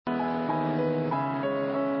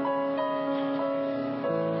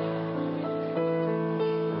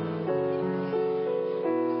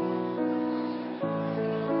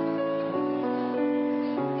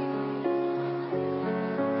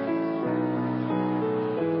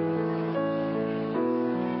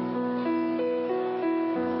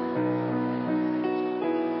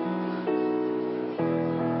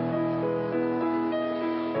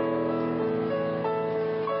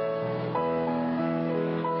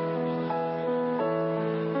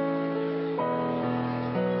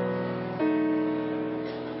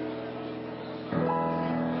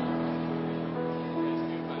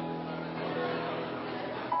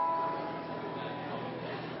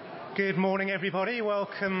Good morning, everybody.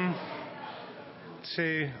 Welcome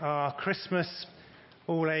to our Christmas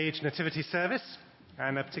all-age nativity service,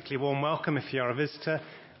 and a particularly warm welcome if you're a visitor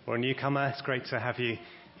or a newcomer. It's great to have you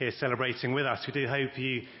here celebrating with us. We do hope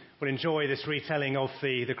you will enjoy this retelling of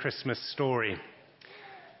the Christmas story.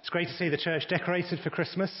 It's great to see the church decorated for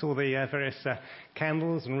Christmas, all the various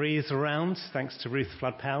candles and wreaths around, thanks to Ruth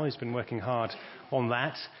Flood-Powell, who's been working hard on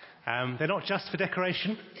that. They're not just for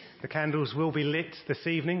decoration. The candles will be lit this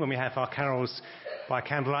evening when we have our carols by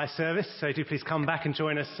candlelight service, so do please come back and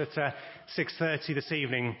join us at 6:30 this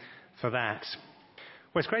evening for that.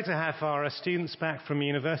 Well, it's great to have our students back from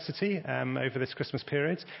university over this Christmas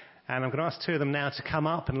period, and I'm going to ask two of them now to come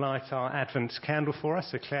up and light our Advent candle for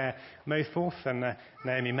us. So Claire Mothforth and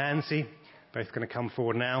Naomi Manzi, both going to come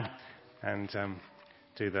forward now and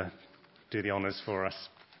do the honours for us.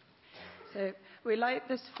 So we light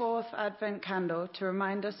this fourth Advent candle to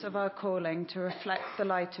remind us of our calling to reflect the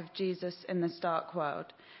light of Jesus in this dark world.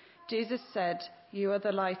 Jesus said, "You are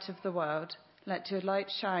the light of the world. Let your light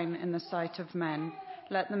shine in the sight of men.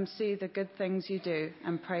 Let them see the good things you do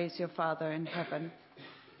and praise your Father in heaven."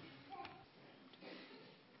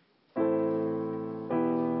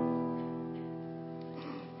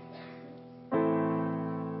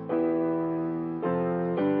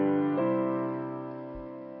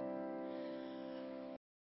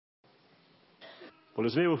 Well,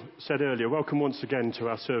 as Neil said earlier, welcome once again to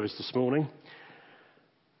our service this morning.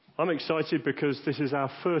 I'm excited because this is our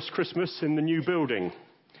first Christmas in the new building.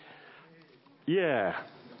 Yeah.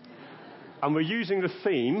 And we're using the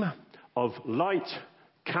theme of light,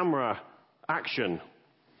 camera, action.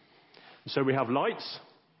 So we have lights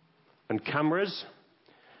and cameras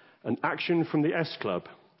and action from the S Club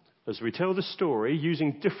as we tell the story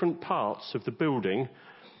using different parts of the building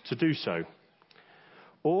to do so.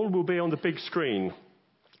 All will be on the big screen.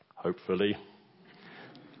 Hopefully.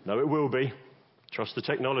 No, it will be. Trust the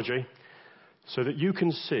technology. So that you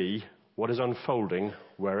can see what is unfolding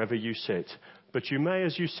wherever you sit. But you may,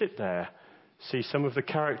 as you sit there, see some of the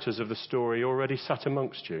characters of the story already sat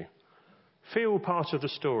amongst you. Feel part of the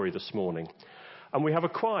story this morning. And we have a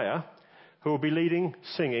choir who will be leading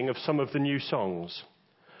singing of some of the new songs.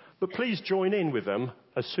 But please join in with them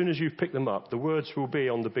as soon as you've picked them up. The words will be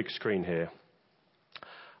on the big screen here.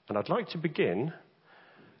 And I'd like to begin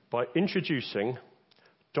by introducing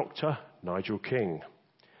Dr. Nigel King,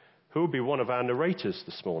 who will be one of our narrators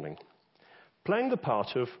this morning, playing the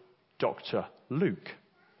part of Dr. Luke,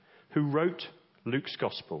 who wrote Luke's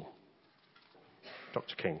Gospel.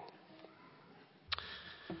 Dr. King.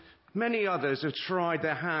 Many others have tried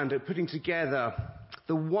their hand at putting together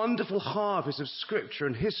the wonderful harvest of scripture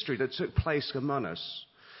and history that took place among us.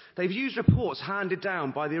 They've used reports handed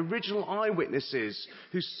down by the original eyewitnesses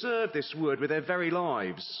who served this word with their very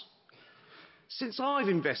lives. Since I've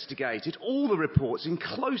investigated all the reports in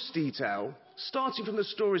close detail, starting from the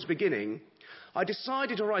story's beginning, I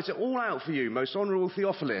decided to write it all out for you, Most Honourable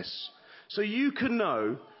Theophilus, so you can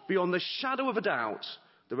know, beyond the shadow of a doubt,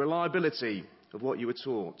 the reliability of what you were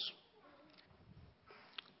taught.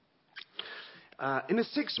 In the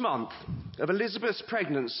 6th month of Elizabeth's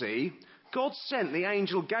pregnancy, God sent the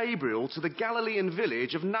angel Gabriel to the Galilean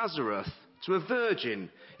village of Nazareth to a virgin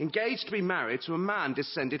engaged to be married to a man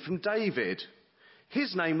descended from David.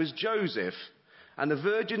 His name was Joseph, and the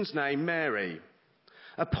virgin's name Mary.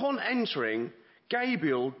 Upon entering,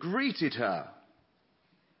 Gabriel greeted her.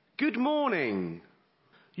 "Good morning.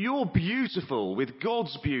 You're beautiful with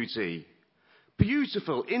God's beauty,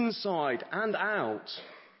 beautiful inside and out.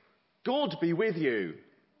 God be with you."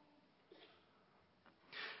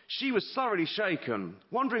 She was thoroughly shaken,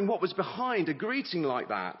 wondering what was behind a greeting like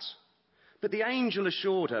that. But the angel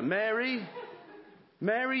assured her, Mary,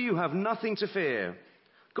 you have nothing to fear.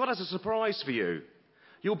 God has a surprise for you.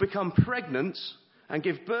 You'll become pregnant and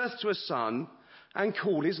give birth to a son and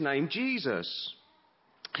call his name Jesus.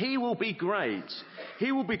 He will be great.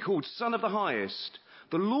 He will be called Son of the Highest.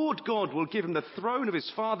 The Lord God will give him the throne of his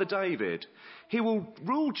father David. He will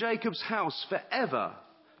rule Jacob's house forever,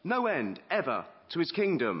 no end, ever, to his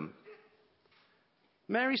kingdom.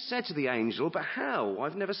 Mary said to the angel, "But how?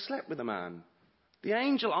 I've never slept with a man." The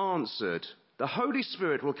angel answered, "The Holy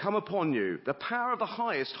Spirit will come upon you. The power of the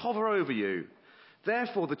Highest hover over you.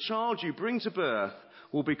 Therefore, the child you bring to birth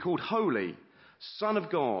will be called Holy, Son of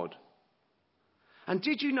God. And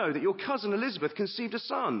did you know that your cousin Elizabeth conceived a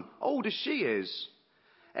son, old as she is?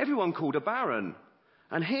 Everyone called her barren.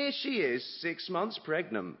 And here she is, 6 months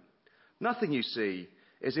pregnant. Nothing, you see,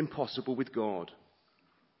 is impossible with God."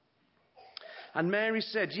 And Mary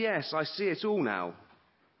said, "Yes, I see it all now.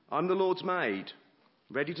 I'm the Lord's maid,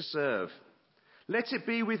 ready to serve. Let it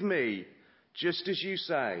be with me, just as you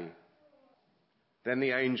say." Then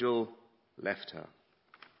the angel left her.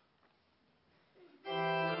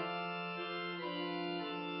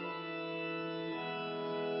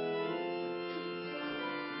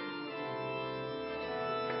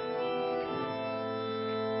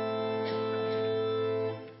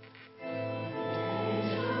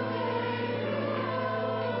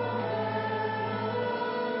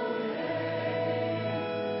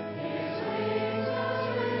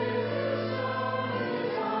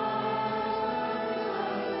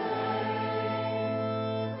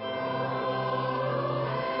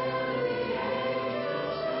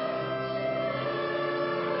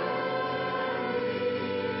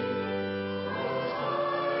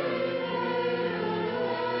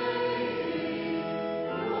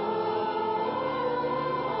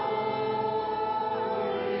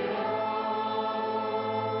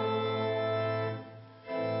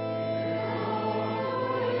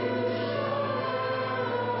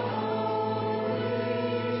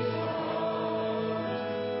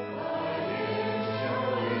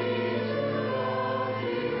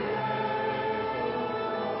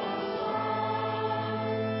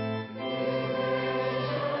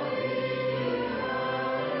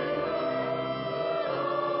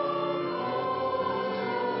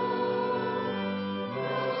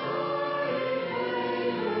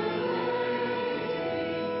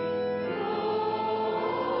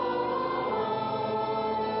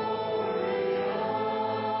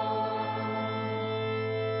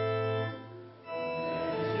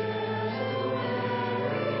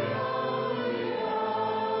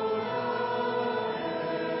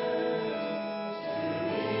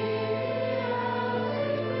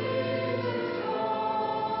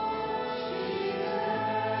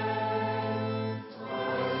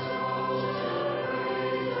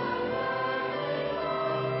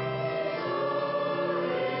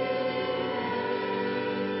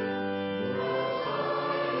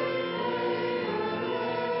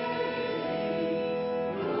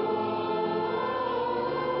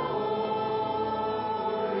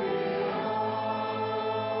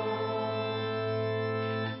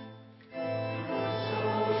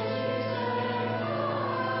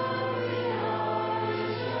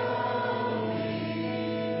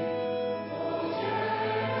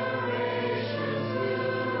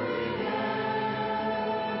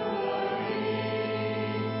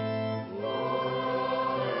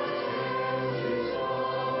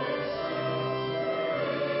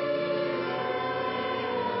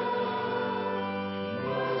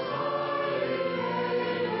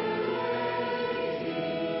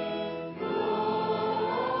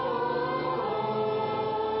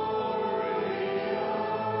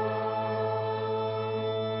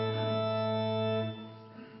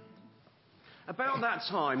 About that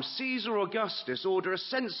time, Caesar Augustus ordered a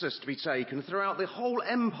census to be taken throughout the whole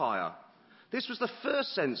empire. This was the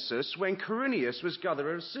first census when Quirinius was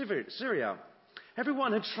governor of Syria.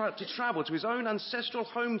 Everyone had to travel to his own ancestral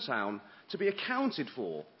hometown to be accounted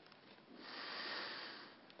for.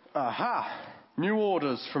 Aha! New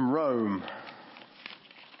orders from Rome.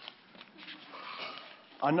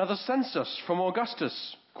 Another census from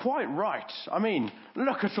Augustus. Quite right. I mean,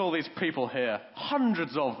 look at all these people here.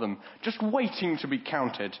 Hundreds of them, just waiting to be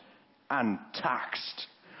counted and taxed.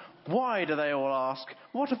 Why do they all ask,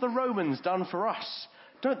 what have the Romans done for us?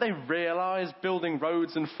 Don't they realise building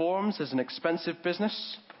roads and forums is an expensive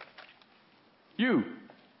business? You,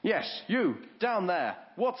 yes, you, down there,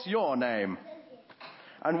 what's your name?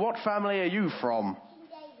 And what family are you from?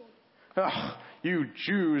 Ugh, you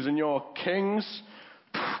Jews and your kings.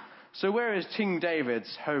 So where is King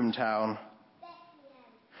David's hometown?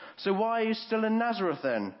 So why are you still in Nazareth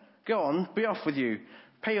then? Go on, be off with you.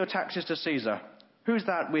 Pay your taxes to Caesar. Who's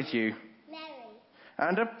that with you? Mary.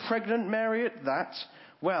 And a pregnant Mary at that?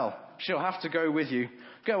 Well, she'll have to go with you.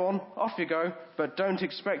 Go on, off you go, but don't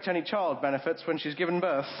expect any child benefits when she's given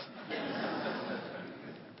birth.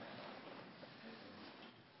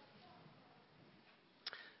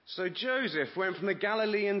 So Joseph went from the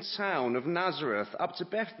Galilean town of Nazareth up to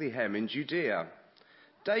Bethlehem in Judea,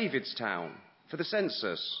 David's town, for the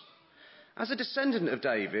census. As a descendant of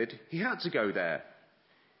David, he had to go there.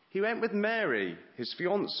 He went with Mary, his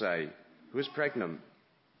fiancée, who was pregnant.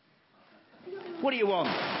 What do you want?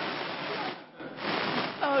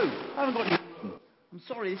 Oh, I haven't got any. I'm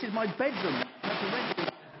sorry, this is my bedroom. I have to rent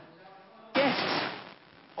it. Yes.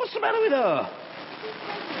 What's the matter with her?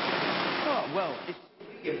 Oh, well, it's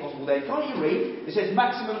impossible then. Can't you read? It says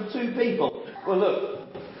maximum of 2 people. Well, look,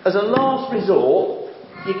 as a last resort,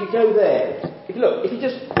 you could go there. If you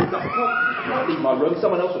just... No, I can't leave my room,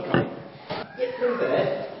 someone else will come in. Get through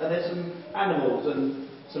there, and there's some animals and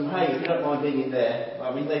some hay, if you don't mind being in there.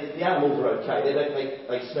 I mean, the animals are okay.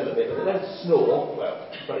 They smell a bit, but they don't snore. Well,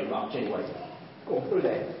 very much anyway. Go on, through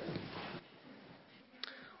there.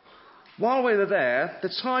 While we were there, the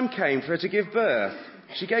time came for her to give birth.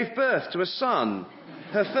 She gave birth to a son,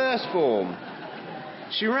 her firstborn.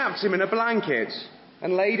 She wrapped him in a blanket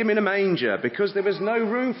and laid him in a manger because there was no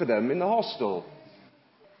room for them in the hostel.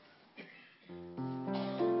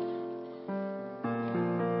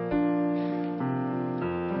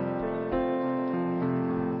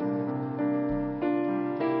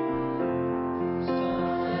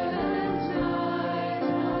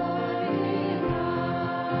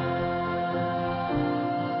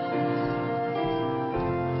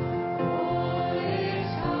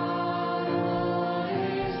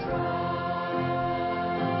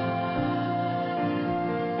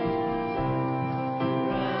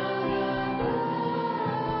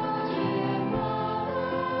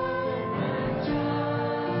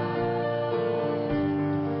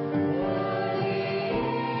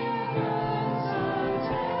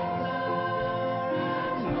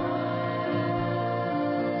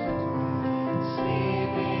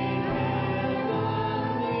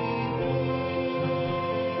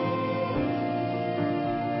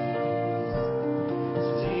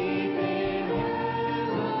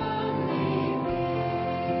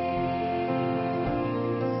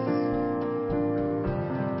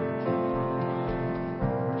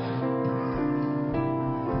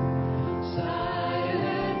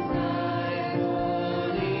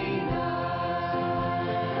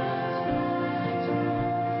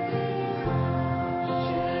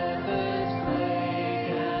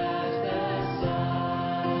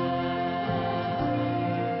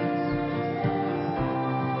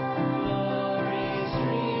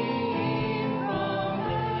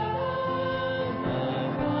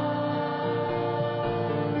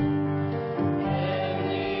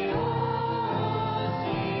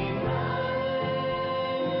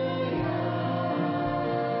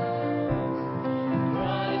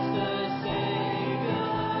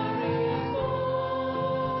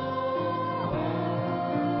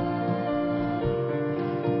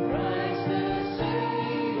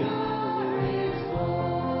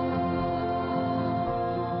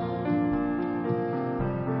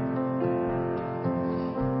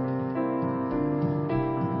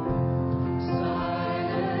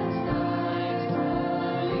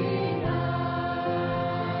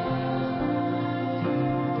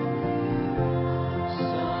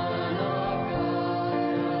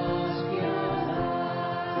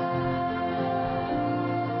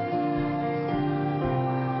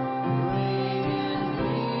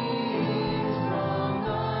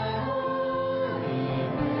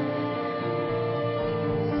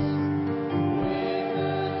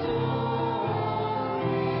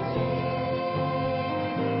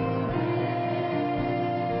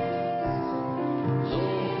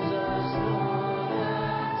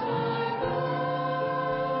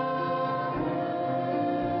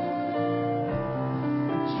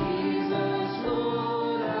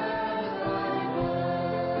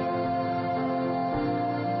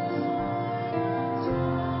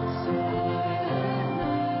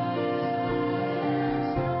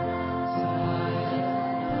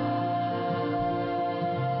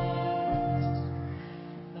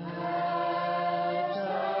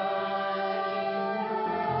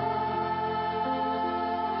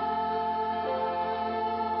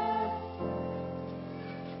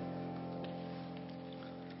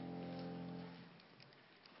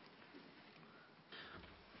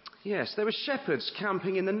 Yes, there were shepherds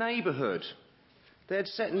camping in the neighbourhood. They had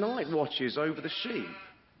set night watches over the sheep.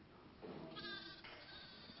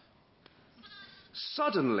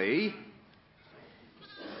 Suddenly,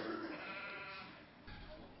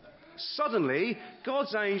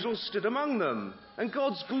 God's angel stood among them, and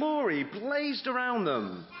God's glory blazed around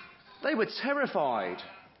them. They were terrified.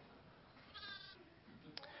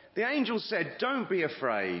 The angel said, "Don't be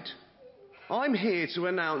afraid. I'm here to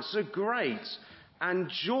announce a great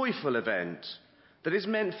and joyful event that is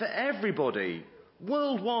meant for everybody,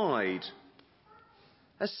 worldwide.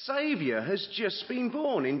 A Saviour has just been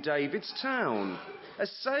born in David's town, a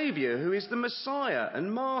Saviour who is the Messiah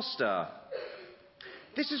and Master.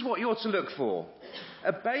 This is what you're to look for: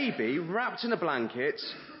 a baby wrapped in a blanket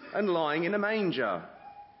and lying in a manger."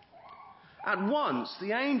 At once,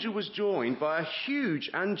 the angel was joined by a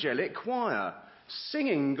huge angelic choir,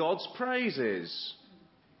 singing God's praises.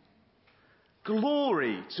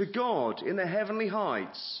 "Glory to God in the heavenly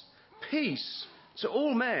heights, peace to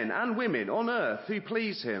all men and women on earth who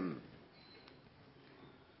please him."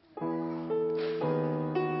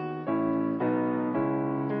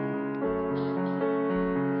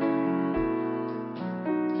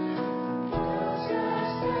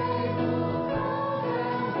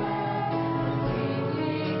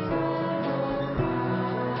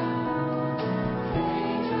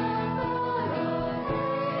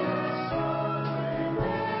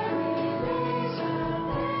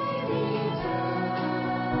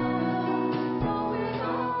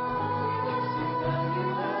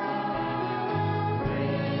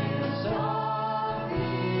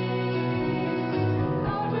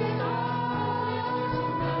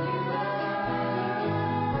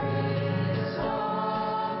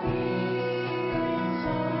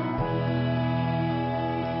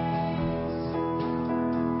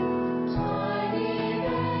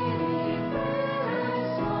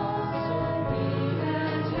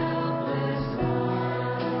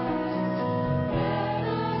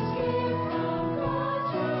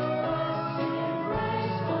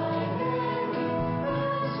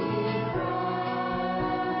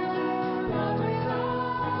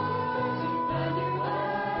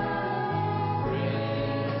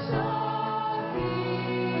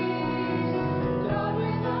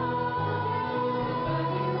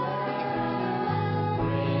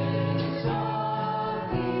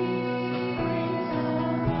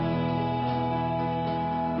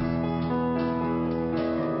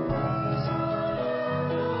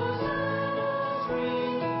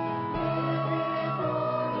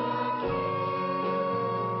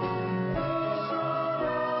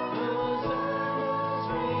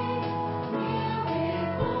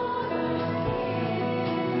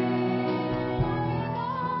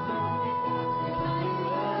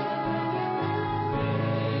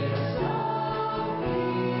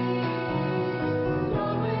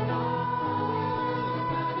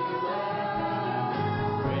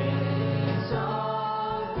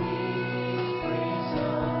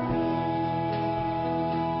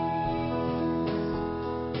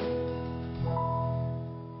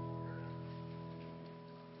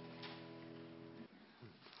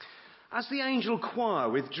 As the angel choir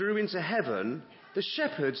withdrew into heaven, the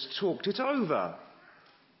shepherds talked it over.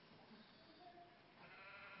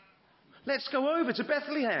 Let's go over to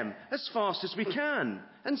Bethlehem as fast as we can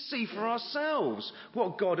and see for ourselves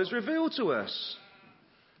what God has revealed to us.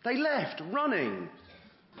 They left running.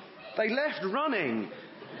 They left running.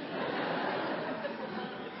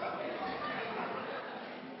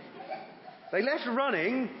 They left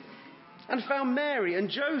running and found Mary and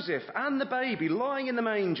Joseph and the baby lying in the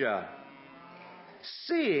manger.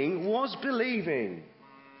 Seeing was believing.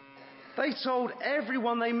 They told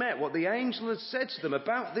everyone they met what the angel had said to them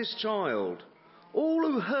about this child. All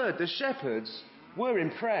who heard the shepherds were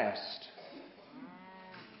impressed.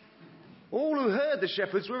 All who heard the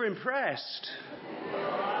shepherds were impressed.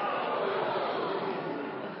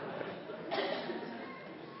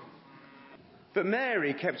 But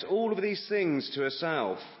Mary kept all of these things to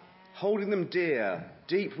herself, holding them dear,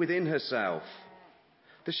 deep within herself.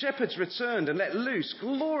 The shepherds returned and let loose,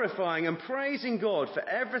 glorifying and praising God for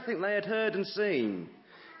everything they had heard and seen.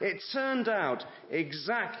 It turned out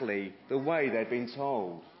exactly the way they'd been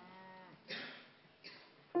told.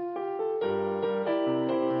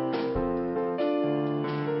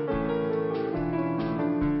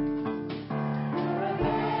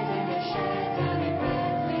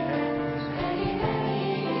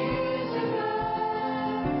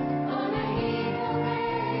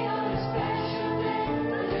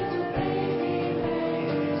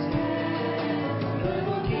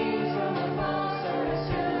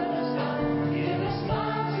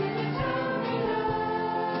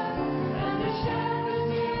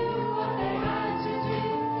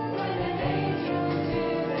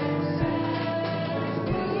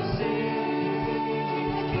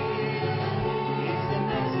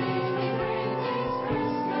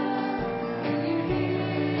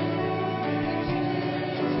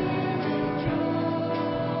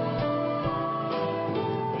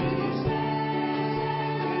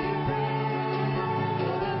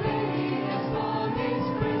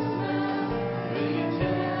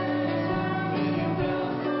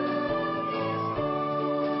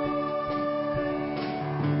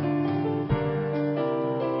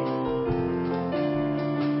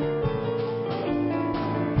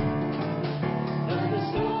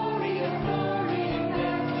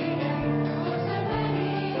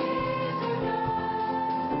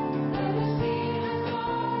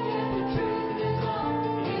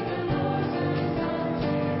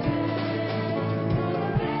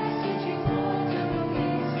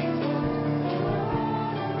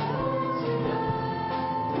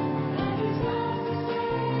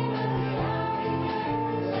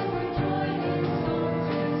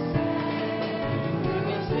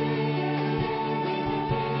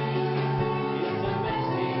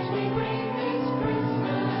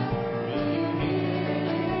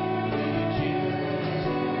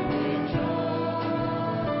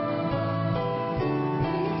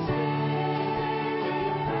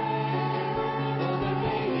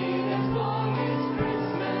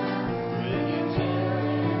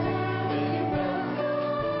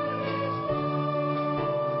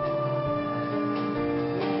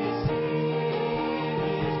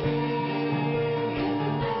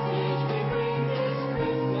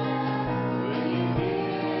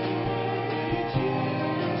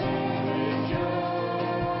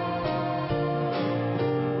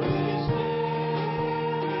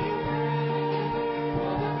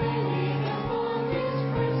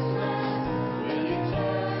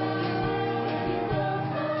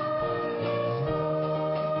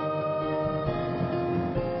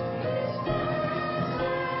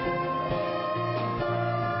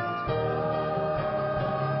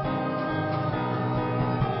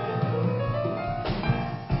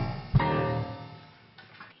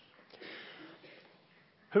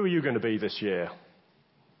 Who are you going to be this year?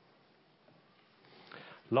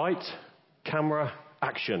 Light, camera,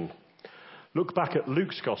 action. Look back at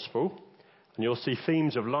Luke's Gospel and you'll see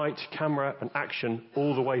themes of light, camera and action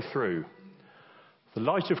all the way through. The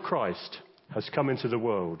light of Christ has come into the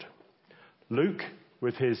world. Luke,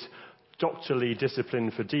 with his doctorly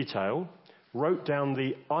discipline for detail, wrote down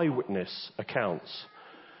the eyewitness accounts,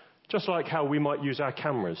 just like how we might use our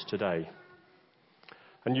cameras today.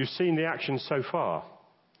 And you've seen the action so far.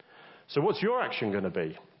 So what's your action going to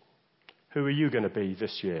be? Who are you going to be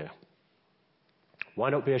this year? Why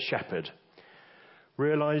not be a shepherd?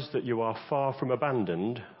 Realize that you are far from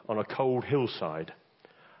abandoned on a cold hillside,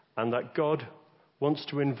 and that God wants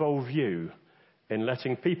to involve you in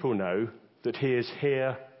letting people know that he is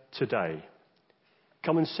here today.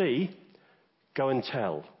 Come and see, go and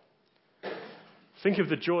tell. Think of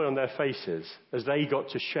the joy on their faces as they got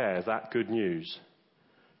to share that good news.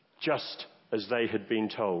 just as they had been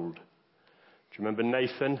told. Do you remember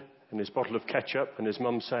Nathan and his bottle of ketchup and his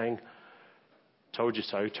mum saying, "Told you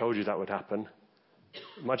so, told you that would happen"?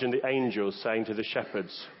 Imagine the angels saying to the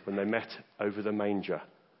shepherds when they met over the manger,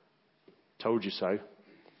 "Told you so."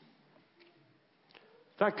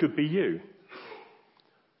 That could be you,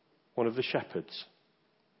 one of the shepherds.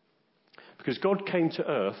 Because God came to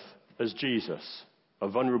earth as Jesus, a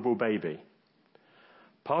vulnerable baby.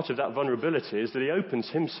 Part of that vulnerability is that he opens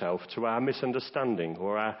himself to our misunderstanding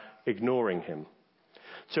or our ignoring him.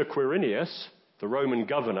 To Quirinius, the Roman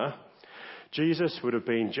governor, Jesus would have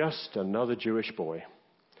been just another Jewish boy.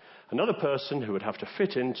 Another person who would have to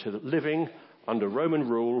fit into living under Roman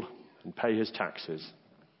rule and pay his taxes.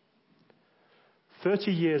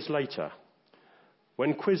 30 years later,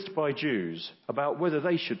 when quizzed by Jews about whether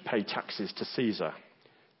they should pay taxes to Caesar,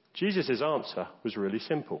 Jesus' answer was really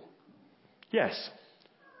simple. Yes,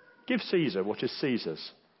 give Caesar what is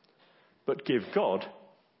Caesar's, but give God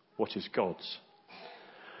what is God's.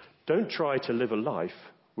 Don't try to live a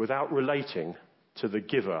life without relating to the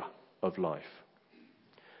giver of life.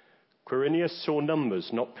 Quirinius saw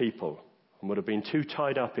numbers, not people, and would have been too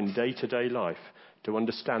tied up in day-to-day life to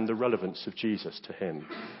understand the relevance of Jesus to him.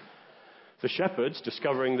 The shepherds,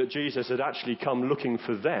 discovering that Jesus had actually come looking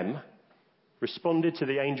for them, responded to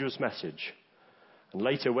the angel's message, and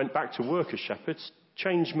later went back to work as shepherds,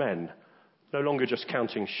 changed men, no longer just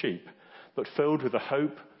counting sheep, but filled with the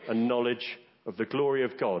hope and knowledge of the glory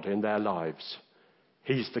of God in their lives.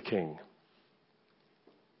 He's the King.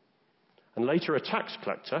 And later a tax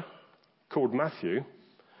collector, called Matthew,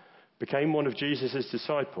 became one of Jesus'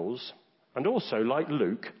 disciples, and also, like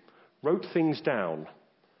Luke, wrote things down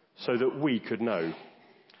so that we could know,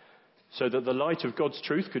 so that the light of God's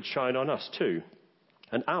truth could shine on us too.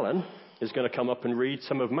 And Alan is going to come up and read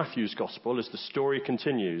some of Matthew's gospel as the story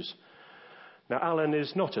continues. Now, Alan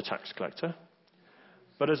is not a tax collector,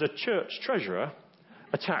 but as a church treasurer,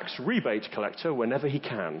 a tax rebate collector whenever he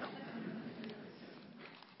can.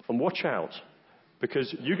 And watch out,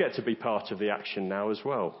 because you get to be part of the action now as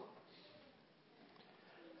well.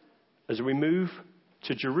 As we move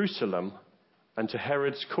to Jerusalem and to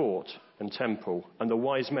Herod's court and temple, and the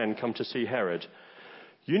wise men come to see Herod,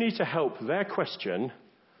 you need to help their question,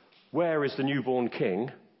 "Where is the newborn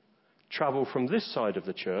king?" travel from this side of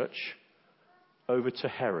the church over to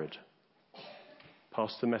Herod.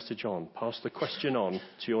 Pass the message on, pass the question on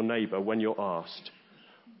to your neighbour when you're asked,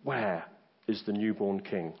 "Where is the newborn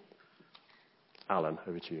king?" Alan,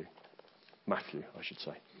 over to you. Matthew, I should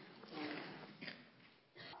say.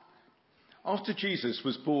 After Jesus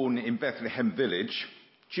was born in Bethlehem village,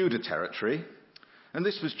 Judah territory, and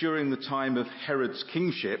this was during the time of Herod's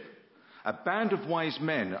kingship, a band of wise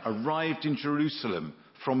men arrived in Jerusalem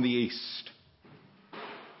from the east.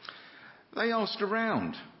 They asked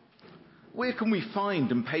around, "Where can we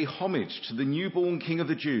find and pay homage to the newborn King of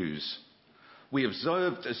the Jews? We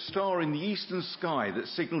observed a star in the eastern sky that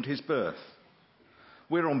signaled his birth.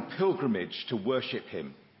 We're on pilgrimage to worship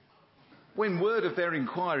him." When word of their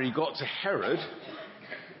inquiry got to Herod,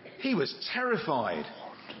 he was terrified.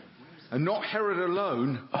 And not Herod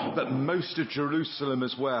alone, but most of Jerusalem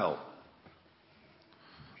as well.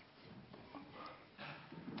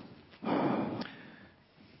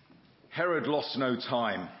 Herod lost no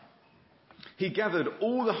time. He gathered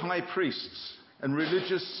all the high priests and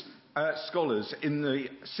religious scholars in the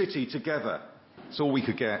city together. That's all we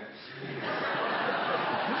could get.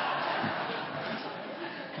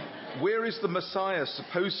 "Where is the Messiah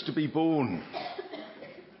supposed to be born?"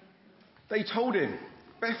 They told him,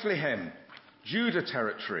 "Bethlehem, Judah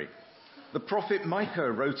territory. The prophet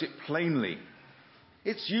Micah wrote it plainly.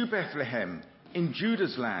 It's you, Bethlehem, in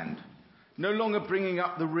Judah's land, no longer bringing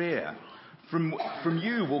up the rear. From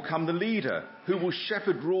you will come the leader who will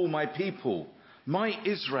shepherd rule my people, my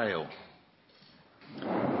Israel."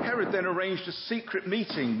 Herod then arranged a secret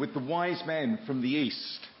meeting with the wise men from the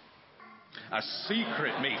east. A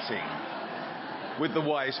secret meeting with the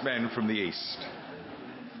wise men from the east.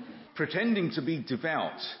 Pretending to be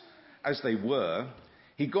devout as they were,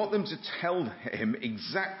 he got them to tell him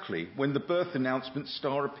exactly when the birth announcement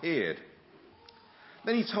star appeared.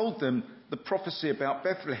 Then he told them the prophecy about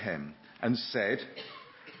Bethlehem and said,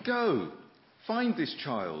 "Go, find this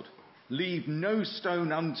child, leave no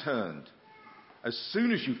stone unturned. As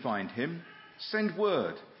soon as you find him, send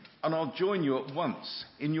word, and I'll join you at once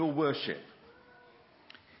in your worship."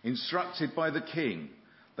 Instructed by the king,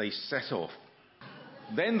 they set off.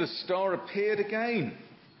 Then the star appeared again,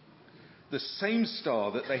 the same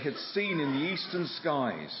star that they had seen in the eastern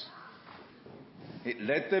skies. It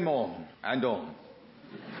led them on and on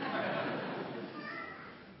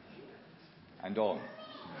and on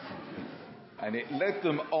and it led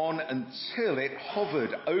them on until it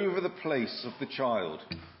hovered over the place of the child.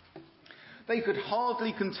 They could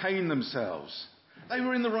hardly contain themselves. They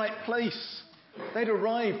were in the right place. They'd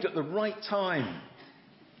arrived at the right time.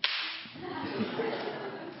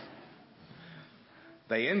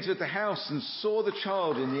 They entered the house and saw the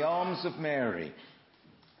child in the arms of Mary,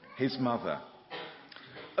 his mother.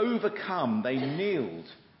 Overcome, they kneeled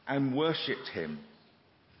and worshipped him.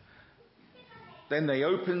 Then they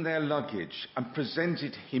opened their luggage and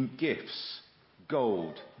presented him gifts,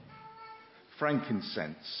 gold,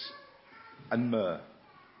 frankincense, and myrrh.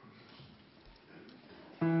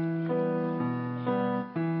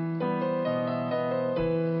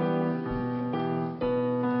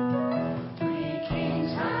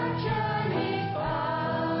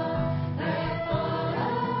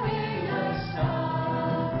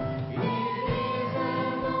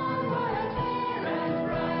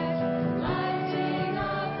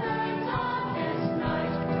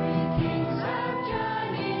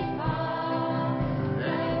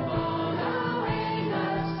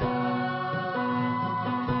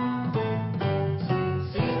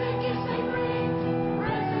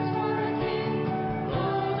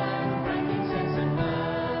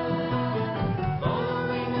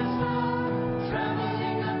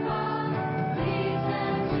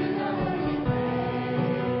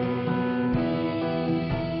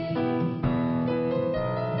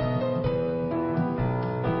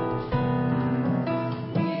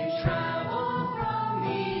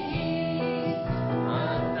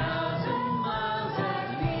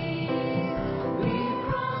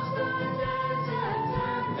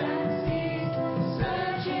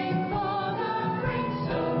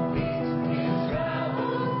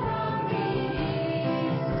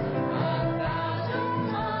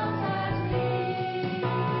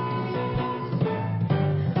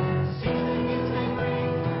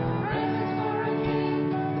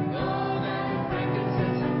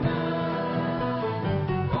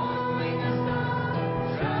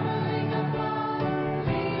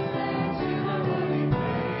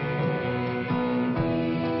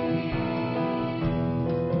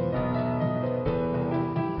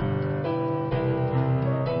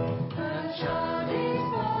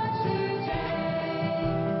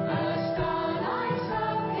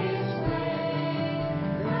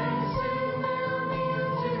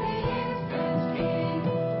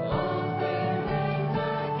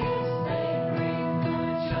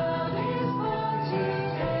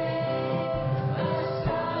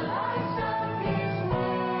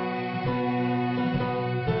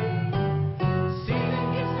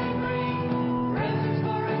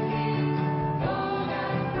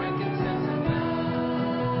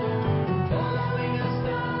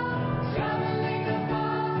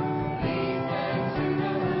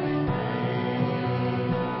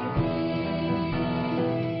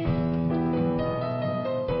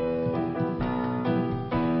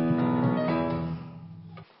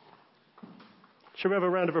 Shall we have a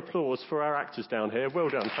round of applause for our actors down here? Well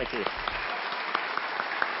done, thank you.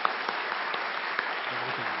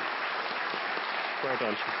 Well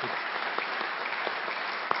done.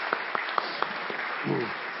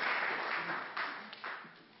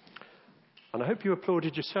 And I hope you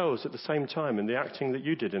applauded yourselves at the same time in the acting that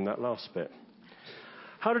you did in that last bit.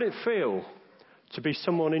 How did it feel to be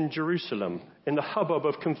someone in Jerusalem, in the hubbub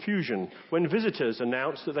of confusion, when visitors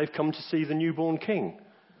announced that they've come to see the newborn king?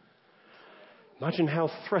 Imagine how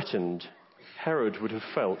threatened Herod would have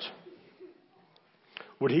felt.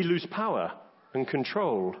 Would he lose power and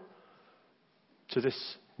control to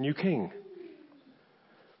this new king?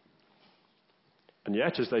 And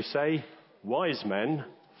yet, as they say, wise men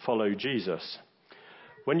follow Jesus.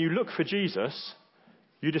 When you look for Jesus,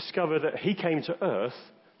 you discover that he came to earth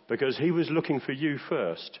because he was looking for you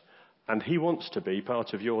first, and he wants to be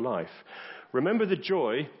part of your life. Remember the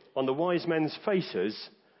joy on the wise men's faces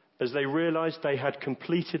as they realized they had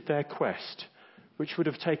completed their quest, which would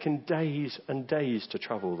have taken days and days to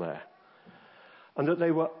travel there, and that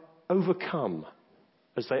they were overcome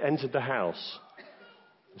as they entered the house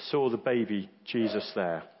and saw the baby Jesus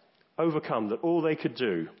there. Overcome that all they could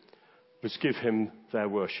do was give him their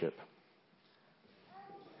worship.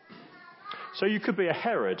 So you could be a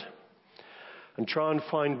Herod and try and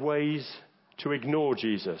find ways to ignore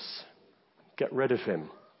Jesus, get rid of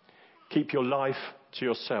him, keep your life to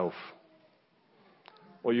yourself.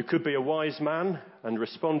 Or you could be a wise man and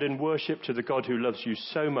respond in worship to the God who loves you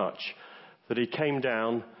so much that he came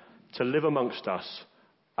down to live amongst us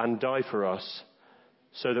and die for us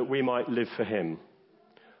so that we might live for him,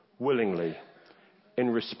 willingly, in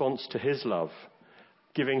response to his love,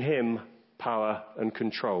 giving him power and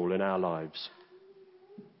control in our lives.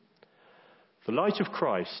 The light of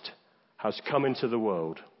Christ has come into the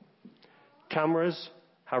world. Cameras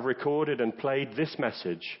have recorded and played this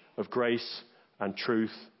message of grace and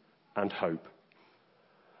truth and hope.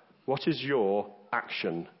 What is your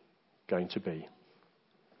action going to be?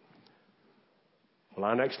 Well,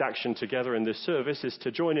 our next action together in this service is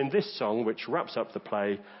to join in this song, which wraps up the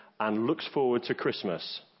play and looks forward to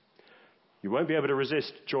Christmas. You won't be able to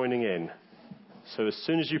resist joining in. So as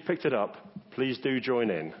soon as you picked it up, please do join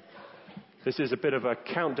in. This is a bit of a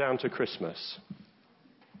countdown to Christmas.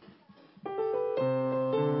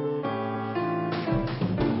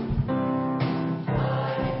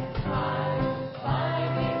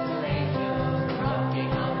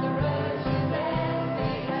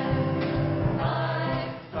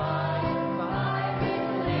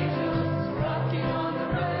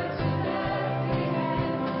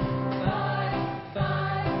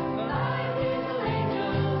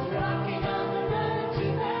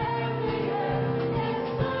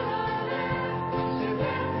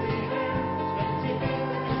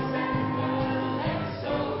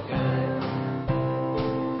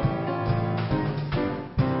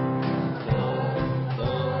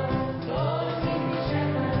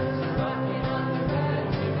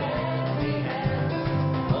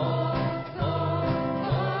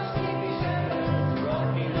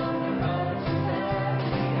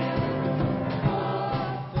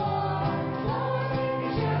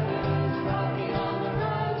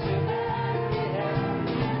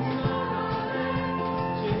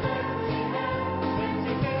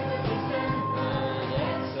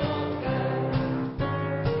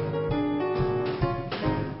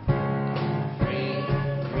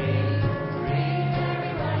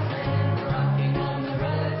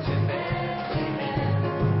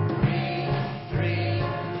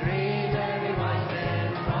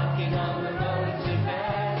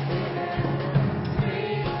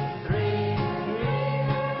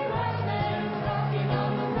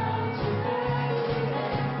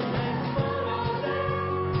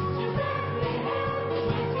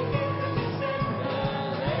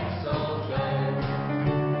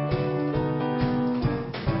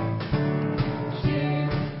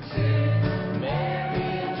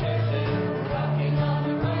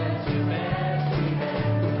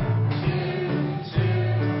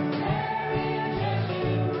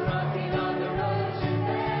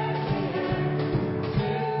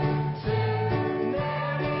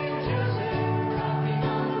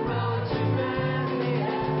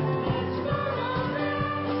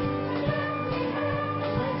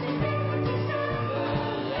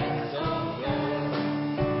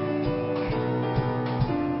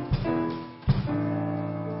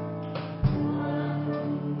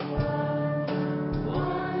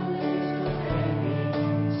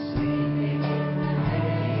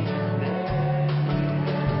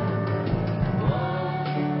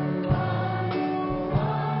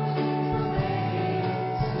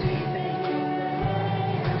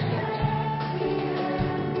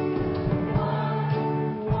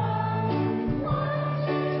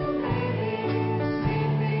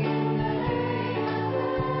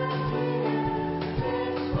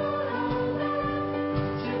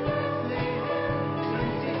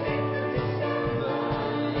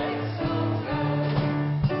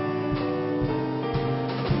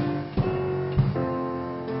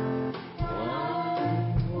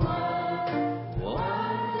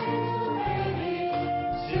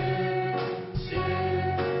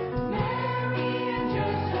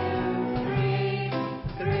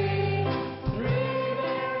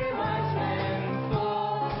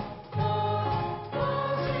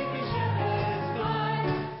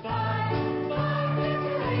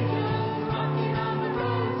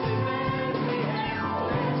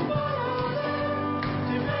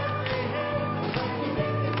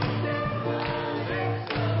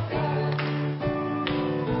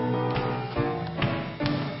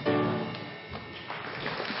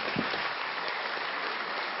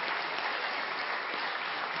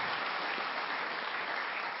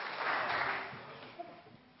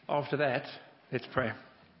 After that, let's pray.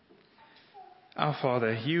 Our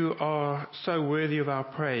Father, you are so worthy of our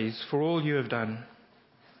praise for all you have done.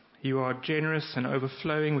 You are generous and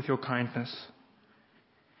overflowing with your kindness.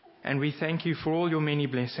 And we thank you for all your many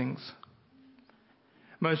blessings.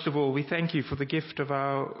 Most of all, we thank you for the gift of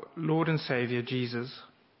our Lord and Saviour, Jesus.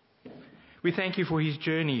 We thank you for his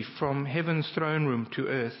journey from heaven's throne room to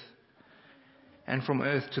earth, and from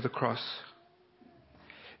earth to the cross.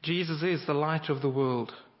 Jesus is the light of the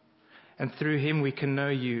world, and through him we can know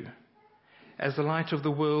you. As the light of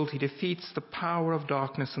the world, he defeats the power of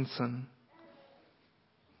darkness and sin.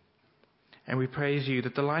 And we praise you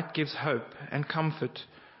that the light gives hope and comfort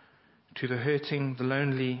to the hurting, the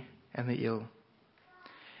lonely, and the ill.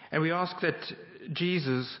 And we ask that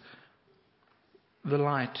Jesus, the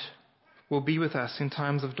light, will be with us in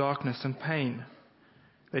times of darkness and pain,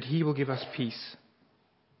 that he will give us peace.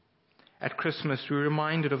 At Christmas, we're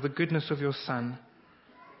reminded of the goodness of your Son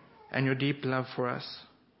and your deep love for us.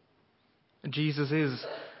 Jesus is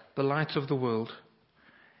the light of the world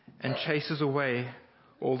and chases away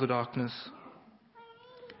all the darkness.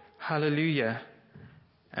 Hallelujah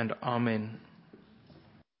and Amen.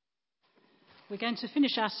 We're going to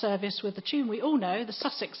finish our service with the tune we all know, the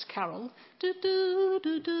Sussex Carol. Do, do,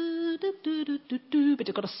 do, do, do, do, do, do, do, but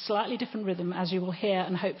it's got a slightly different rhythm, as you will hear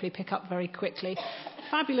and hopefully pick up very quickly.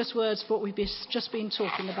 Fabulous words for what we've just been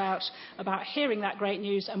talking about hearing that great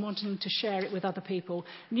news and wanting to share it with other people.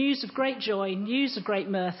 News of great joy, news of great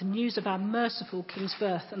mirth, and news of our merciful King's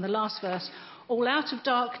birth. And the last verse, all out of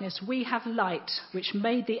darkness we have light, which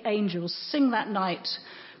made the angels sing that night.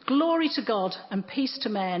 Glory to God and peace to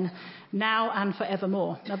men, now and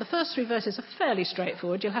forevermore. Now, the first three verses are fairly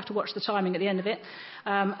straightforward. You'll have to watch the timing at the end of it.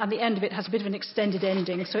 And the end of it has a bit of an extended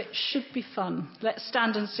ending, so it should be fun. Let's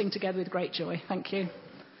stand and sing together with great joy. Thank you.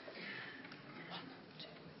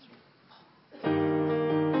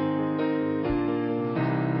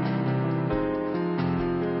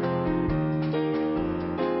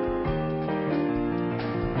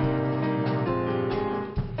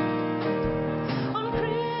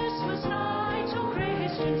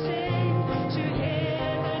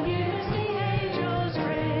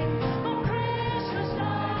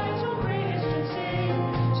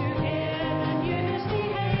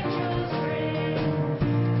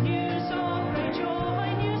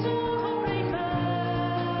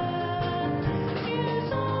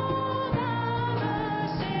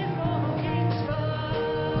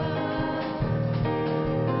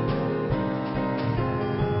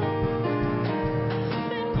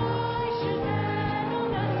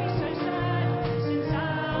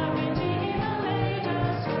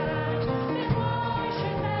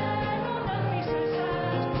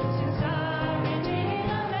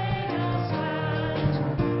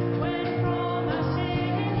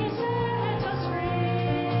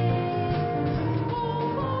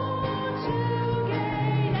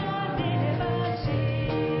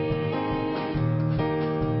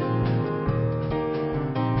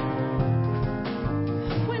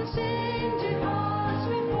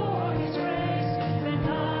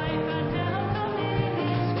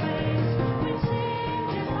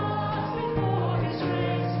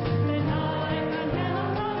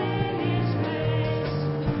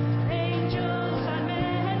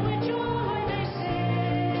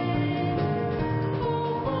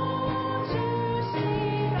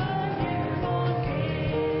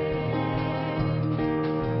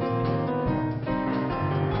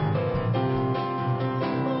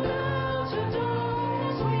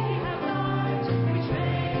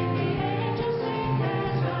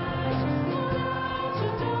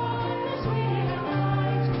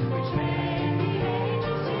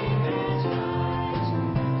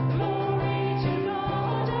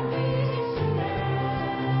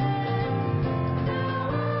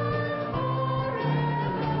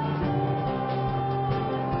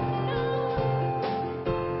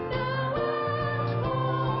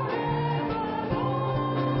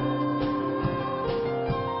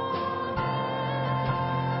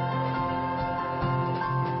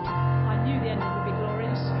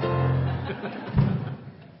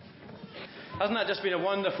 Hasn't that just been a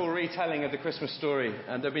wonderful retelling of the Christmas story?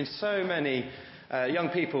 And there have been so many young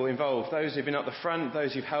people involved, those who've been up the front,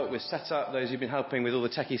 those who've helped with setup, those who've been helping with all the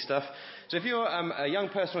techie stuff. So if you're a young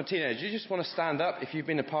person or teenager, you just want to stand up if you've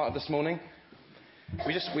been a part of this morning.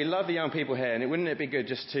 We love the young people here, and wouldn't it be good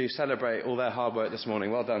just to celebrate all their hard work this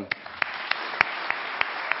morning? Well done.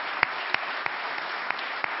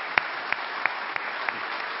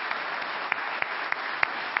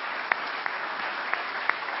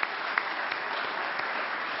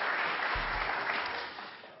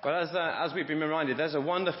 Well, as we've been reminded, there's a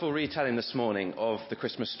wonderful retelling this morning of the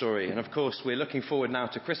Christmas story. And of course, we're looking forward now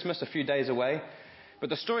to Christmas, a few days away. But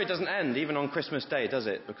the story doesn't end even on Christmas Day, does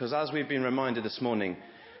it? Because as we've been reminded this morning,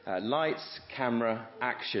 lights, camera,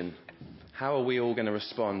 action. How are we all going to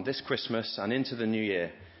respond this Christmas and into the new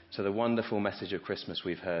year to the wonderful message of Christmas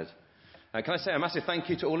we've heard? Can I say a massive thank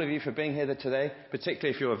you to all of you for being here today,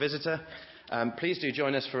 particularly if you're a visitor. Please do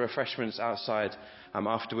join us for refreshments outside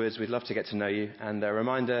afterwards. We'd love to get to know you. And a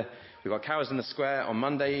reminder, we've got Carols in the Square on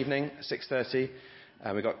Monday evening at 6:30.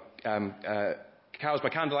 We've got Carols by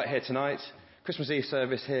Candlelight here tonight. Christmas Eve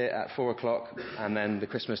service here at 4 o'clock. And then the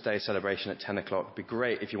Christmas Day celebration at 10 o'clock. It'd be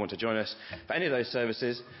great if you want to join us for any of those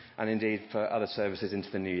services and indeed for other services into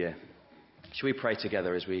the new year. Shall we pray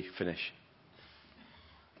together as we finish?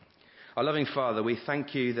 Our loving Father, we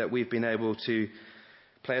thank you that we've been able to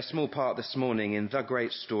play a small part this morning in the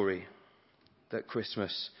great story that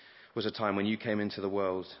Christmas was a time when you came into the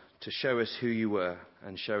world to show us who you were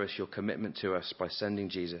and show us your commitment to us by sending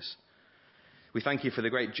Jesus. We thank you for the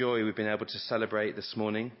great joy we've been able to celebrate this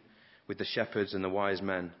morning with the shepherds and the wise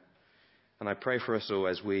men. And I pray for us all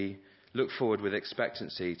as we look forward with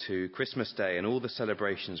expectancy to Christmas Day and all the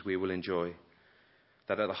celebrations we will enjoy,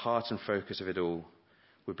 that at the heart and focus of it all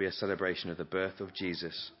would be a celebration of the birth of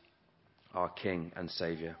Jesus, our King and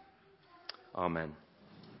Saviour. Amen.